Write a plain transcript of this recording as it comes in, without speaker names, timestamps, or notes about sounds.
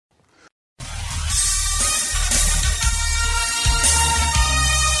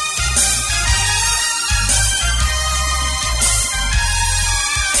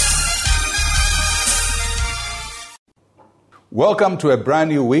Welcome to a brand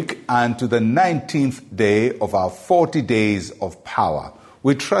new week and to the 19th day of our 40 days of power.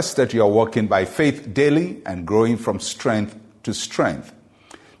 We trust that you are walking by faith daily and growing from strength to strength.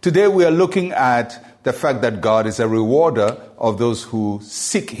 Today we are looking at the fact that God is a rewarder of those who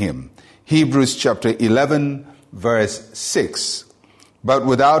seek Him. Hebrews chapter 11 verse 6. But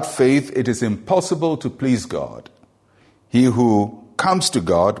without faith it is impossible to please God. He who comes to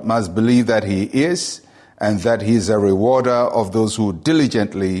God must believe that He is, and that He is a rewarder of those who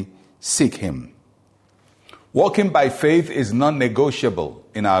diligently seek Him. Walking by faith is non-negotiable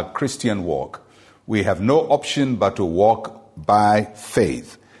in our Christian walk. We have no option but to walk by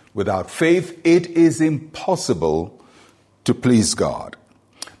faith. Without faith, it is impossible to please God.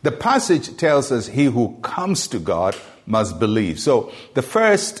 The passage tells us he who comes to God must believe. So the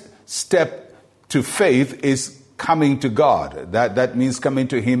first step to faith is coming to God. That means coming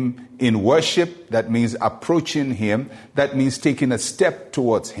to Him in worship. That means approaching Him. That means taking a step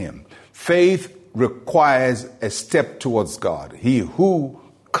towards Him. Faith requires a step towards God. He who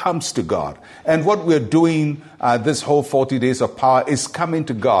comes to God. And what we're doing this whole 40 days of power is coming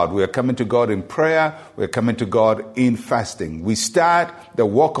to God. We're coming to God in prayer. We're coming to God in fasting. We start the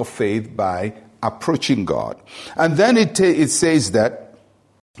walk of faith by approaching God. And then it says that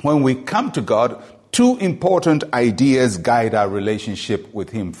when we come to God, two important ideas guide our relationship with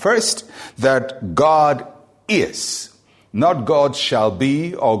Him. First, that God is. Not God shall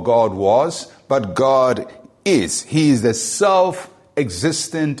be or God was, but God is. He is the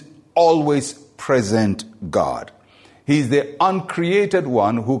self-existent, always present God. He's the uncreated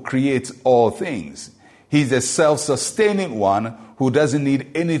one who creates all things. He's the self-sustaining one who doesn't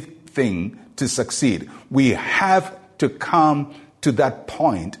need anything to succeed. We have to come to that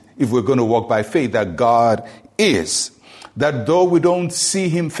point if we're going to walk by faith, that God is. That though we don't see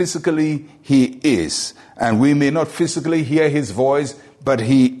Him physically, He is. And we may not physically hear His voice, but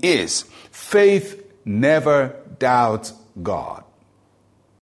He is. Faith never doubts God.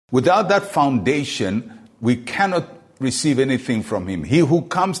 Without that foundation, we cannot receive anything from Him. He who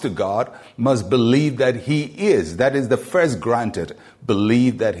comes to God must believe that He is. That is the first granted.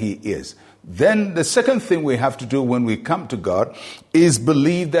 Believe that He is. Then the second thing we have to do when we come to God is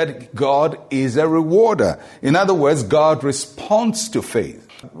believe that God is a rewarder. In other words, God responds to faith.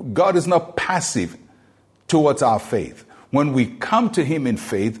 God is not passive towards our faith. When we come to Him in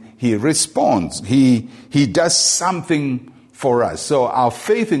faith, He responds. He does something for us. So our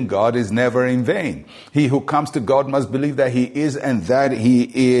faith in God is never in vain. He who comes to God must believe that He is, and that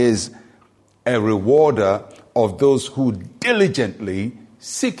He is a rewarder of those who diligently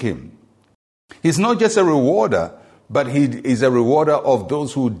seek Him. He's not just a rewarder, but He is a rewarder of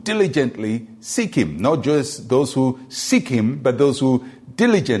those who diligently seek Him. Not just those who seek Him, but those who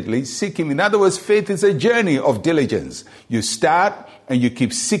diligently seek Him. In other words, faith is a journey of diligence. You start and you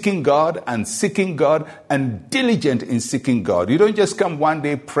keep seeking God and diligent in seeking God. You don't just come one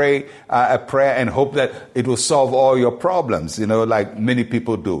day, pray a prayer and hope that it will solve all your problems, like many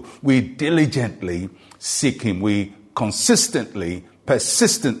people do. We diligently seek Him. We consistently,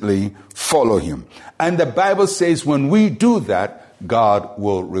 persistently follow Him. And the Bible says when we do that, God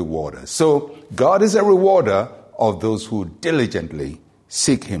will reward us. So God is a rewarder of those who diligently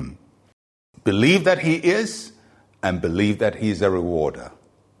seek Him. Believe that He is, and believe that He is a rewarder.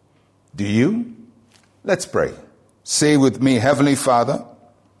 Do you? Let's pray. Say with me, Heavenly Father,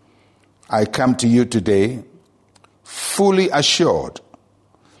 I come to You today fully assured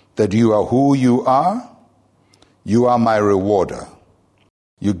that You are who You are. You are my rewarder.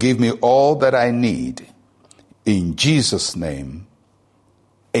 You give me all that I need. In Jesus' name,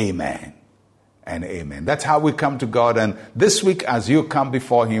 amen and amen. That's how we come to God. And this week, as you come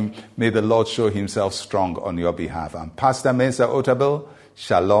before Him, may the Lord show Himself strong on your behalf. I'm Pastor Mensa Otabil.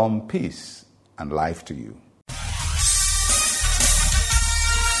 Shalom, peace, and life to you.